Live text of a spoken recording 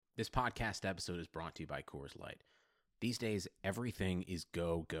This podcast episode is brought to you by Coors Light. These days, everything is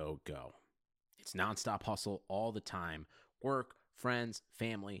go, go, go. It's nonstop hustle all the time. Work, friends,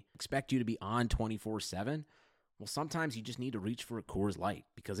 family expect you to be on 24/7. Well, sometimes you just need to reach for a Coors Light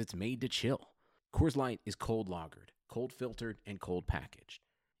because it's made to chill. Coors Light is cold lagered, cold filtered, and cold packaged.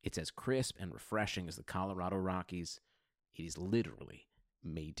 It's as crisp and refreshing as the Colorado Rockies. It is literally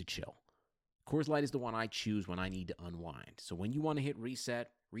made to chill. Coors Light is the one I choose when I need to unwind. So when you want to hit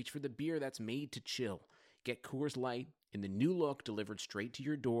reset, reach for the beer that's made to chill. Get Coors Light in the new look delivered straight to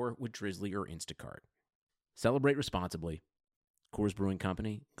your door with Drizzly or Instacart. Celebrate responsibly. Coors Brewing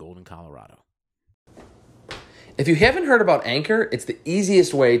Company, Golden, Colorado. If you haven't heard about Anchor, it's the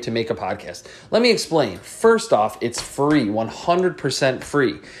easiest way to make a podcast. Let me explain. First off, it's free, 100%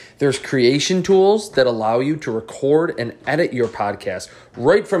 free. There's creation tools that allow you to record and edit your podcast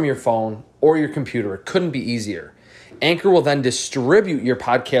right from your phone or your computer. It couldn't be easier. Anchor will then distribute your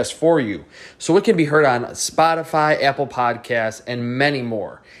podcast for you, so it can be heard on Spotify, Apple Podcasts, and many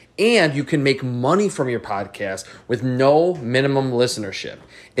more. And you can make money from your podcast with no minimum listenership.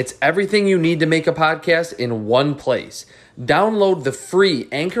 It's everything you need to make a podcast in one place. Download the free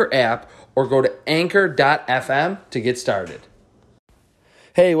Anchor app or go to anchor.fm to get started.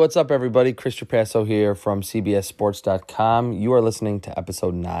 Hey, what's up, everybody? Chris Trapasso here from CBSSports.com. You are listening to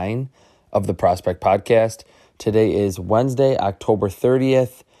episode 9 of the Prospect Podcast. Today is Wednesday, October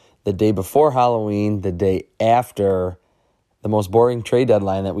 30th, the day before Halloween, the day after the most boring trade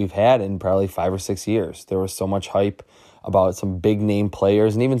deadline that we've had in probably 5 or 6 years. There was so much hype about some big-name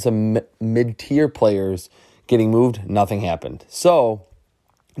players and even some mid-tier players getting moved. Nothing happened. So,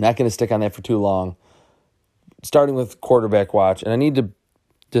 I'm not going to stick on that for too long. Starting with quarterback watch, and I need to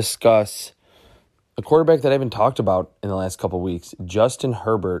discuss a quarterback that I haven't talked about in the last couple of weeks, Justin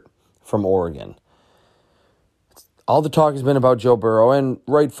Herbert from Oregon. All the talk has been about Joe Burrow, and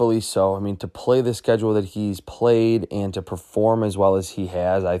rightfully so. I mean, to play the schedule that he's played and to perform as well as he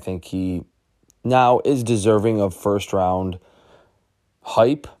has, I think he now is deserving of first-round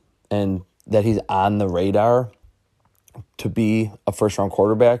hype and that he's on the radar to be a first-round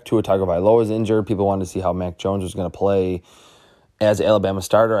quarterback. Tua Tagovailoa is injured. People wanted to see how Mac Jones was going to play as Alabama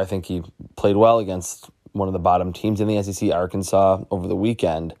starter. I think he played well against one of the bottom teams in the SEC, Arkansas, over the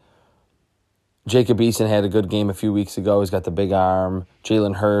weekend. Jacob Eason had a good game a few weeks ago. He's got the big arm.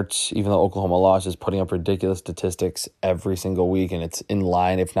 Jalen Hurts, even though Oklahoma lost, is putting up ridiculous statistics every single week, and it's in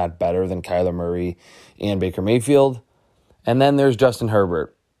line, if not better, than Kyler Murray and Baker Mayfield. And then there's Justin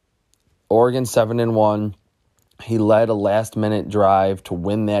Herbert. Oregon 7-1. He led a last-minute drive to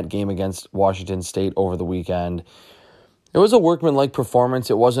win that game against Washington State over the weekend. It was a workmanlike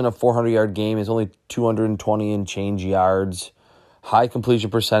performance. It wasn't a 400-yard game. It's only 220 and change yards. High completion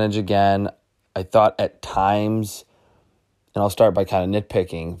percentage again. I thought at times, and I'll start by kind of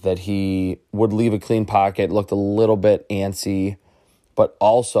nitpicking, that he would leave a clean pocket, looked a little bit antsy, but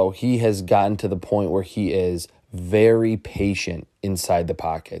also he has gotten to the point where he is very patient inside the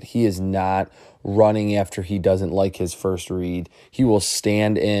pocket. He is not running after he doesn't like his first read. He will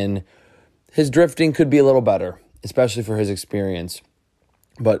stand in. His drifting could be a little better, especially for his experience.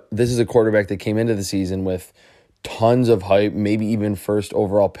 But this is a quarterback that came into the season with tons of hype, maybe even first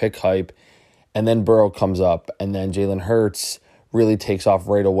overall pick hype. And then Burrow comes up, and then Jalen Hurts really takes off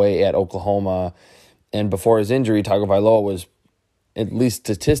right away at Oklahoma. And before his injury, Tagovailoa was, at least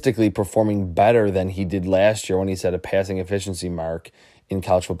statistically, performing better than he did last year when he set a passing efficiency mark in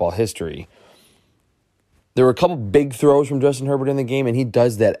college football history. There were a couple big throws from Justin Herbert in the game, and he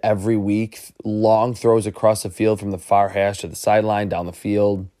does that every week. Long throws across the field from the far hash to the sideline, down the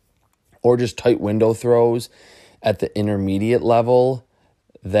field, or just tight window throws at the intermediate level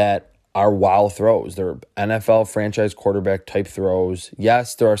that are wow throws. They're NFL franchise quarterback type throws.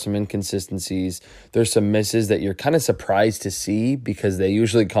 Yes, there are some inconsistencies. There's some misses that you're kind of surprised to see because they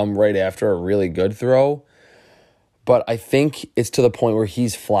usually come right after a really good throw. But I think it's to the point where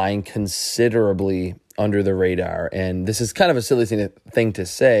he's flying considerably under the radar. And this is kind of a silly thing to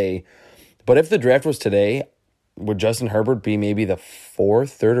say, but if the draft was today, would Justin Herbert be maybe the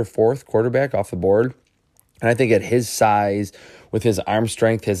third or fourth quarterback off the board? And I think at his size, with his arm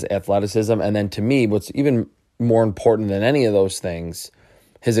strength, his athleticism, and then to me, what's even more important than any of those things,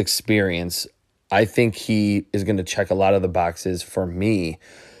 his experience, I think he is going to check a lot of the boxes for me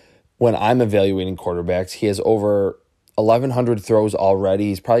when I'm evaluating quarterbacks. He has over 1,100 throws already.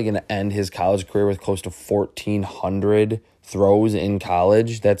 He's probably going to end his college career with close to 1,400 throws in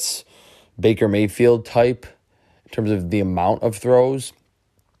college. That's Baker Mayfield type in terms of the amount of throws.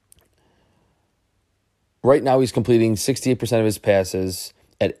 Right now, he's completing 68% of his passes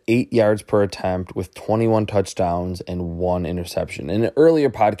at 8 yards per attempt with 21 touchdowns and 1 interception. In an earlier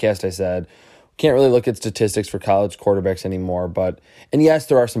podcast, I said, can't really look at statistics for college quarterbacks anymore. And yes,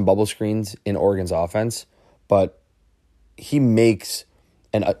 there are some bubble screens in Oregon's offense, but he attempts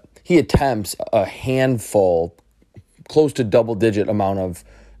a handful, close to double-digit amount of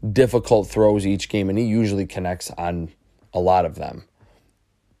difficult throws each game, and he usually connects on a lot of them.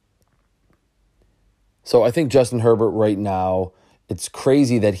 So I think Justin Herbert right now, it's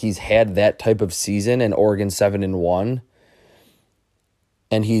crazy that he's had that type of season and Oregon 7-1,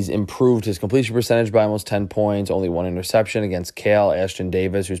 and he's improved his completion percentage by almost 10 points, only 1 interception against Cal, Ashton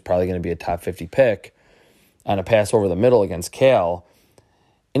Davis, who's probably going to be a top 50 pick, on a pass over the middle against Cal.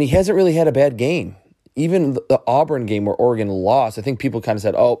 And he hasn't really had a bad game. Even the Auburn game where Oregon lost, I think people kind of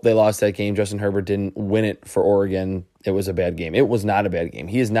said, oh, they lost that game. Justin Herbert didn't win it for Oregon. It was a bad game. It was not a bad game.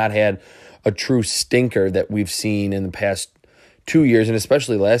 He has not had a true stinker that we've seen in the past 2 years, and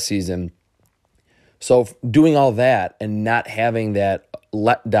especially last season. So doing all that and not having that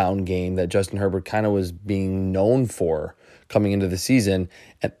letdown game that Justin Herbert kind of was being known for coming into the season,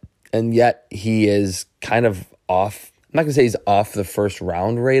 and yet he is kind of off. I'm not going to say he's off the first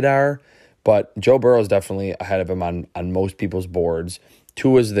round radar, but Joe Burrow is definitely ahead of him on most people's boards.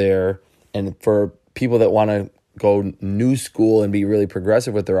 Tua's there, and for people that want to go new school and be really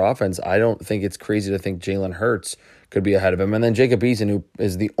progressive with their offense, I don't think it's crazy to think Jalen Hurts could be ahead of him. And then Jacob Eason, who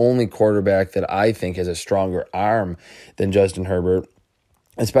is the only quarterback that I think has a stronger arm than Justin Herbert,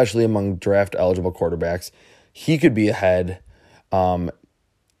 especially among draft-eligible quarterbacks, he could be ahead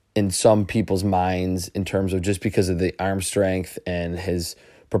in some people's minds in terms of just because of the arm strength and his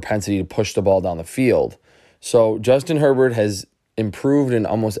propensity to push the ball down the field. So Justin Herbert has improved in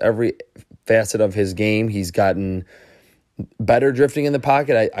almost every facet of his game. He's gotten better drifting in the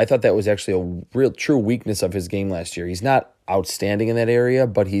pocket. I thought that was actually a real true weakness of his game last year. He's not outstanding in that area,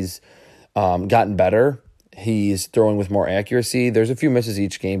 but he's gotten better. He's throwing with more accuracy. There's a few misses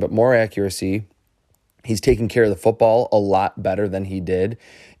each game, but more accuracy. He's taking care of the football a lot better than he did.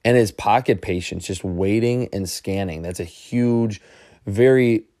 And his pocket patience, just waiting and scanning. That's a huge,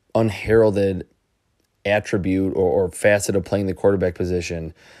 very unheralded attribute or facet of playing the quarterback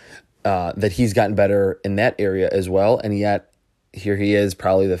position, that he's gotten better in that area as well. And yet here he is,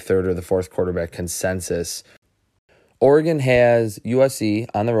 probably the third or the fourth quarterback consensus. Oregon has USC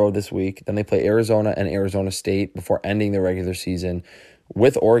on the road this week. Then they play Arizona and Arizona State before ending the regular season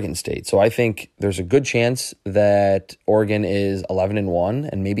with Oregon State. So I think there's a good chance that Oregon is 11-1,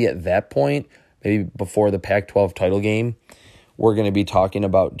 and maybe at that point, maybe before the Pac-12 title game, we're going to be talking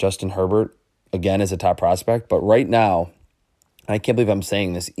about Justin Herbert again as a top prospect. But right now, I can't believe I'm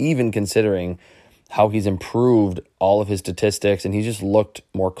saying this, even considering how he's improved all of his statistics, and he just looked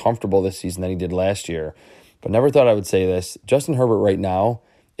more comfortable this season than he did last year. But never thought I would say this. Justin Herbert right now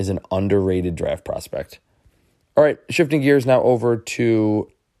is an underrated draft prospect. All right, shifting gears now over to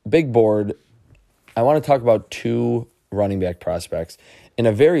Big Board. I want to talk about 2 running back prospects in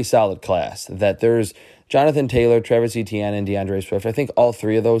a very solid class. That there's Jonathan Taylor, Travis Etienne, and DeAndre Swift. I think all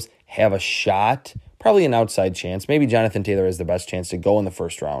 3 of those have a shot, probably an outside chance. Maybe Jonathan Taylor has the best chance to go in the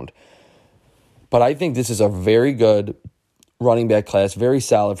first round. But I think this is a very good running back class, very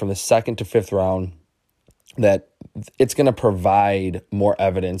solid from the 2nd to 5th round, that it's going to provide more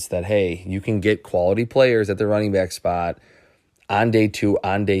evidence that, hey, you can get quality players at the running back spot on day 2,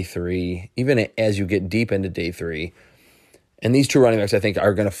 on day 3, even as you get deep into day 3. And these 2 running backs, I think,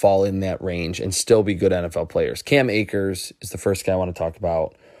 are going to fall in that range and still be good NFL players. Cam Akers is the first guy I want to talk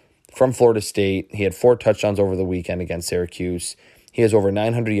about. From Florida State, he had 4 touchdowns over the weekend against Syracuse. He has over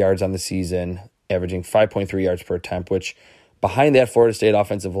 900 yards on the season, averaging 5.3 yards per attempt, which behind that Florida State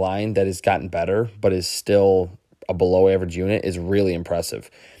offensive line that has gotten better but is still a below-average unit is really impressive.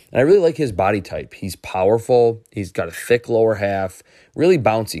 And I really like his body type. He's powerful. He's got a thick lower half, really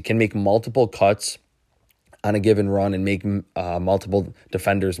bouncy, can make multiple cuts on a given run and make multiple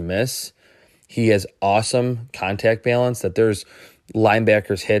defenders miss. He has awesome contact balance, that there's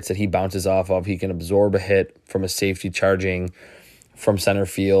linebackers hits that he bounces off of. He can absorb a hit from a safety charging from center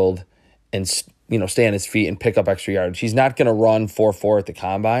field and stay on his feet and pick up extra yards. He's not going to run 4.4 at the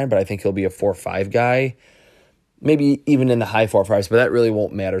combine, but I think he'll be a 4.5 guy, maybe even in the high 4.5s, but that really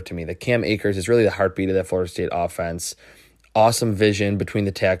won't matter to me. The Cam Akers is really the heartbeat of that Florida State offense. Awesome vision between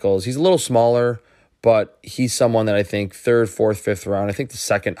the tackles. He's a little smaller, but he's someone that I think 3rd, 4th, 5th round, I think the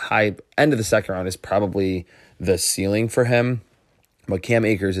second high end of the 2nd round is probably the ceiling for him. But Cam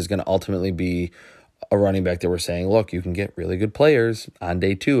Akers is going to ultimately be a running back that we're saying, look, you can get really good players on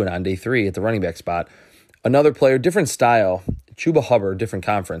day 2 and on day 3 at the running back spot. Another player, different style, Chuba Hubbard, different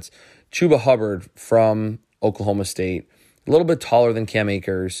conference. Chuba Hubbard from Oklahoma State A little bit taller than Cam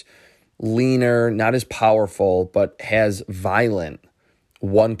Akers, leaner, not as powerful, but has violent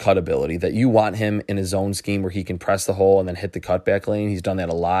one-cut ability that you want him in a zone scheme where he can press the hole and then hit the cutback lane. He's done that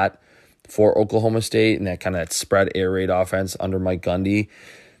a lot for Oklahoma State and that kind of that spread air raid offense under Mike Gundy.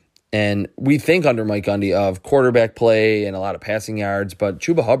 And we think under Mike Gundy of quarterback play and a lot of passing yards, but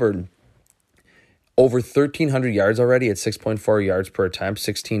Chuba Hubbard, over 1,300 yards already at 6.4 yards per attempt,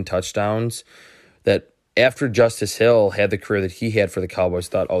 16 touchdowns, that after Justice Hill had the career that he had for the Cowboys,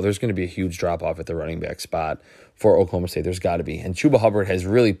 thought, there's going to be a huge drop-off at the running back spot for Oklahoma State. There's got to be. And Chuba Hubbard has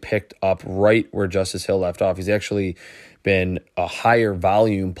really picked up right where Justice Hill left off. He's actually been a higher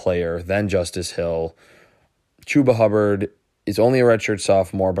volume player than Justice Hill. Chuba Hubbard is only a redshirt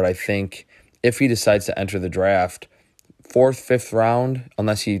sophomore, but I think if he decides to enter the draft, 4th, 5th round,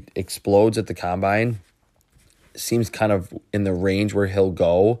 unless he explodes at the combine, seems kind of in the range where he'll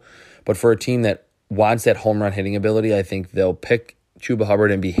go. But for a team that wants that home run hitting ability, I think they'll pick Chuba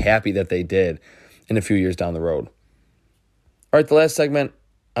Hubbard and be happy that they did in a few years down the road. All right, the last segment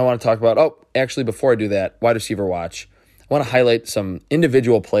I want to talk about, actually before I do that, wide receiver watch. I want to highlight some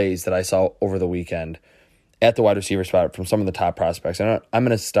individual plays that I saw over the weekend at the wide receiver spot from some of the top prospects. And I'm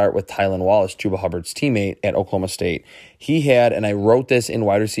going to start with Tylan Wallace, Chuba Hubbard's teammate at Oklahoma State. He had, and I wrote this in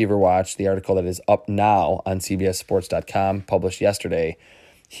Wide Receiver Watch, the article that is up now on CBSSports.com, published yesterday.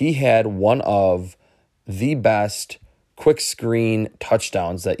 He had one of the best quick screen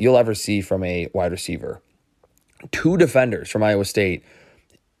touchdowns that you'll ever see from a wide receiver. 2 defenders from Iowa State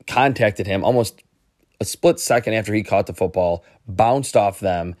contacted him almost a split second after he caught the football, bounced off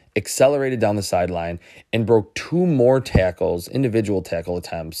them, accelerated down the sideline, and broke 2 more tackles, individual tackle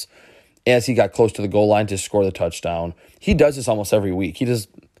attempts, as he got close to the goal line to score the touchdown. He does this almost every week. He does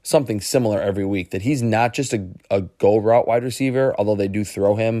something similar every week, that he's not just a go route wide receiver, although they do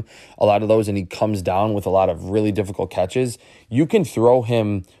throw him a lot of those, and he comes down with a lot of really difficult catches. You can throw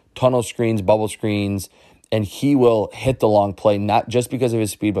him tunnel screens, bubble screens, and he will hit the long play, not just because of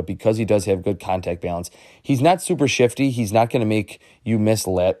his speed, but because he does have good contact balance. He's not super shifty. He's not going to make you miss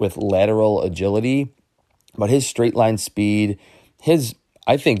with lateral agility, but his straight line speed, his,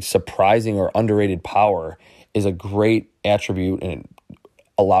 I think, surprising or underrated power is a great attribute, and it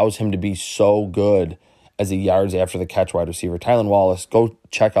allows him to be so good as a yards after the catch wide receiver. Tylan Wallace, go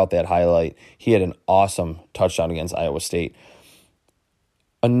check out that highlight. He had an awesome touchdown against Iowa State.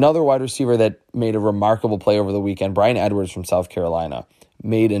 Another wide receiver that made a remarkable play over the weekend, Brian Edwards from South Carolina,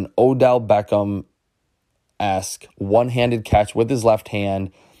 made an Odell Beckham-esque one-handed catch with his left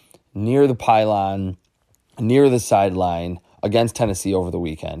hand near the pylon, near the sideline against Tennessee over the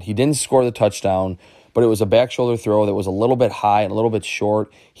weekend. He didn't score the touchdown, but it was a back shoulder throw that was a little bit high and a little bit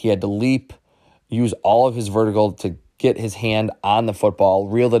short. He had to leap, use all of his vertical to get his hand on the football,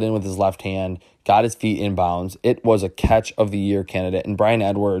 reeled it in with his left hand, got his feet inbounds. It was a catch of the year candidate. And Brian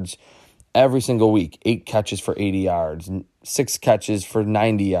Edwards, every single week, 8 catches for 80 yards, 6 catches for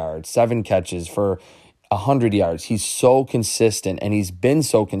 90 yards, 7 catches for 100 yards. He's so consistent, and he's been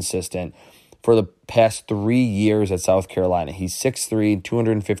so consistent for the past 3 years at South Carolina. He's 6'3",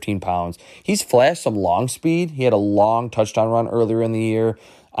 215 pounds. He's flashed some long speed. He had a long touchdown run earlier in the year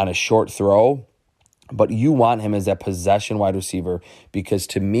on a short throw. But you want him as that possession wide receiver because,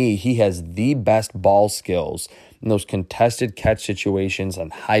 to me, he has the best ball skills in those contested catch situations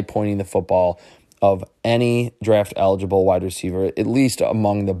and high pointing the football of any draft-eligible wide receiver, at least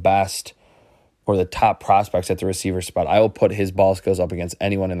among the best or the top prospects at the receiver spot. I will put his ball skills up against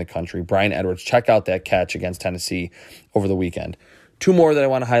anyone in the country. Brian Edwards, check out that catch against Tennessee over the weekend. 2 more that I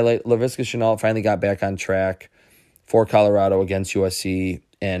want to highlight. Laviska Shenault finally got back on track for Colorado against USC.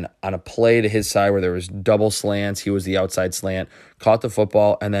 And on a play to his side where there was double slants, he was the outside slant, caught the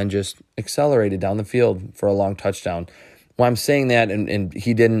football, and then just accelerated down the field for a long touchdown. When I'm saying that, and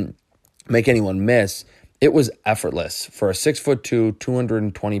he didn't make anyone miss, it was effortless for a 6'2",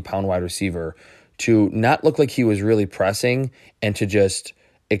 220-pound wide receiver to not look like he was really pressing and to just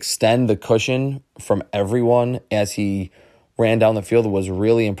extend the cushion from everyone as he ran down the field was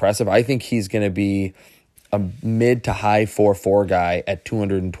really impressive. I think he's going to be a mid to high 4'4" guy at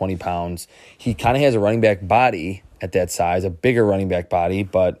 220 pounds. He kind of has a running back body at that size, a bigger running back body,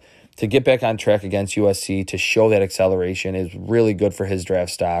 but to get back on track against USC, to show that acceleration is really good for his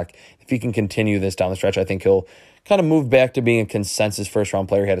draft stock. If he can continue this down the stretch, I think he'll kind of move back to being a consensus first-round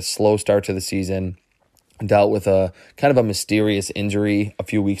player. He had a slow start to the season, dealt with a kind of a mysterious injury a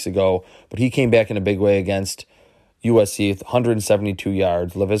few weeks ago, but he came back in a big way against USC with 172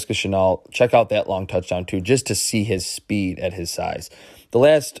 yards. Laviska Shenault, check out that long touchdown too, just to see his speed at his size. The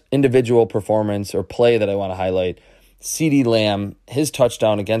last individual performance or play that I want to highlight, CeeDee Lamb, his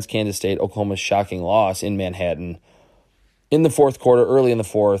touchdown against Kansas State, Oklahoma's shocking loss in Manhattan. in the fourth quarter, early in the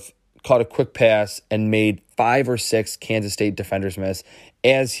fourth, caught a quick pass and made 5 or 6 Kansas State defenders miss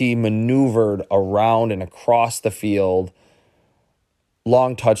as he maneuvered around and across the field.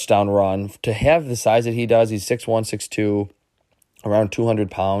 Long touchdown run. To have the size that he does, he's 6'1", 6'2", around 200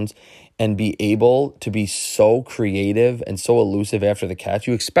 pounds, and be able to be so creative and so elusive after the catch.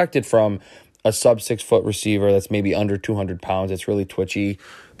 You expect it from a sub-6-foot receiver that's maybe under 200 pounds. It's really twitchy.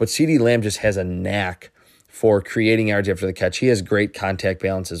 But CeeDee Lamb just has a knack for creating yards after the catch. He has great contact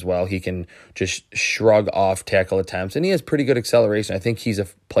balance as well. He can just shrug off tackle attempts, and he has pretty good acceleration. I think he's a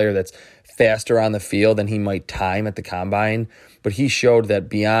player that's faster on the field than he might time at the combine, but he showed that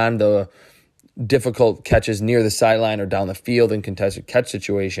beyond the difficult catches near the sideline or down the field in contested catch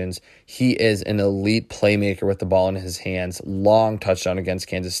situations, he is an elite playmaker with the ball in his hands. Long touchdown against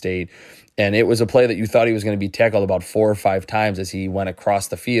Kansas State. And it was a play that you thought he was going to be tackled about 4 or 5 times as he went across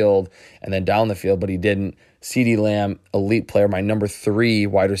the field and then down the field, but he didn't. CeeDee Lamb, elite player, my number 3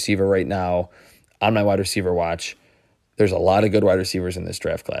 wide receiver right now on my wide receiver watch. There's a lot of good wide receivers in this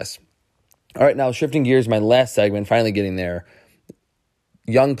draft class. All right, now shifting gears, my last segment, finally getting there.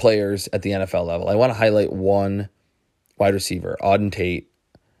 Young players at the NFL level. I want to highlight one wide receiver, Auden Tate.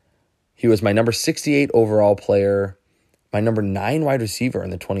 He was my number 68 overall player, my number 9 wide receiver in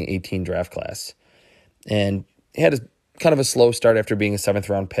the 2018 draft class. And he had kind of a slow start after being a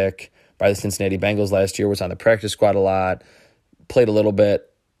 7th-round pick by the Cincinnati Bengals last year, was on the practice squad a lot, played a little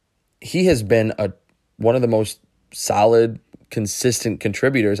bit. He has been one of the most solid, consistent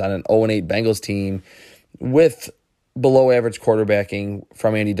contributors on an 0-8 Bengals team with below-average quarterbacking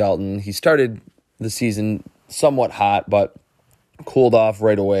from Andy Dalton. He started the season somewhat hot, but cooled off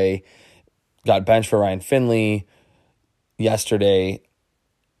right away. Got benched for Ryan Finley yesterday.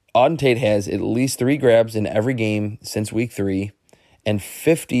 Auden Tate has at least 3 grabs in every game since week 3 and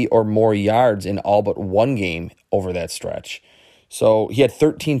 50 or more yards in all but one game over that stretch. So he had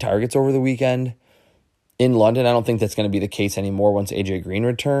 13 targets over the weekend in London. I don't think that's going to be the case anymore once A.J. Green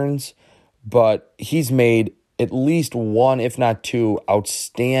returns, but he's made at least 1, if not 2,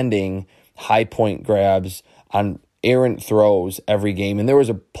 outstanding high point grabs on errant throws every game. And there was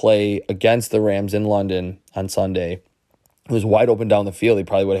a play against the Rams in London on Sunday. It was wide open down the field. He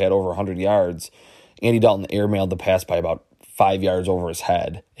probably would have had over 100 yards. Andy Dalton airmailed the pass by about 5 yards over his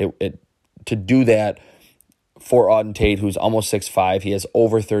head. To do that for Auden Tate, who's almost 6'5", he has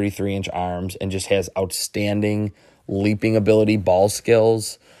over 33-inch arms and just has outstanding leaping ability, ball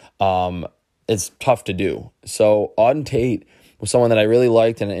skills. It's tough to do. So Auden Tate was someone that I really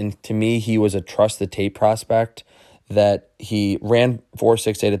liked, and to me, he was a trust the tape prospect that he ran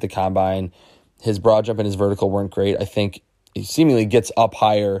 4.68 at the combine. His broad jump and his vertical weren't great. I think he seemingly gets up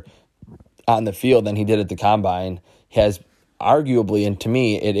higher on the field than he did at the combine. He has arguably, and to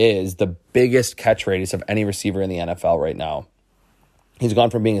me, it is the biggest catch radius of any receiver in the NFL right now. He's gone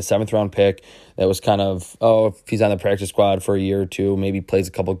from being a 7th-round pick that was kind of, if he's on the practice squad for a year or two, maybe plays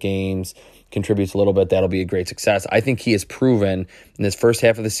a couple games, contributes a little bit, that'll be a great success. I think he has proven in this first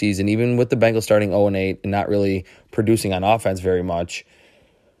half of the season, even with the Bengals starting 0-8 and not really producing on offense very much,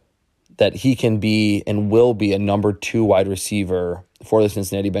 that he can be and will be a number 2 wide receiver for the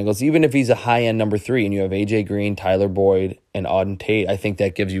Cincinnati Bengals, even if he's a high-end number 3 and you have A.J. Green, Tyler Boyd, and Auden Tate. I think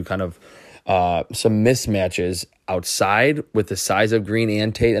that gives you kind of some mismatches outside with the size of Green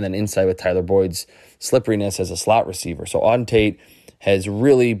and Tate, and then inside with Tyler Boyd's slipperiness as a slot receiver. So Auden Tate has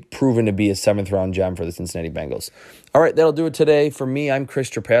really proven to be a 7th-round gem for the Cincinnati Bengals. All right, that'll do it today. For me, I'm Chris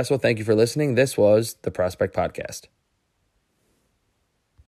Trapasso. Thank you for listening. This was the Prospect Podcast.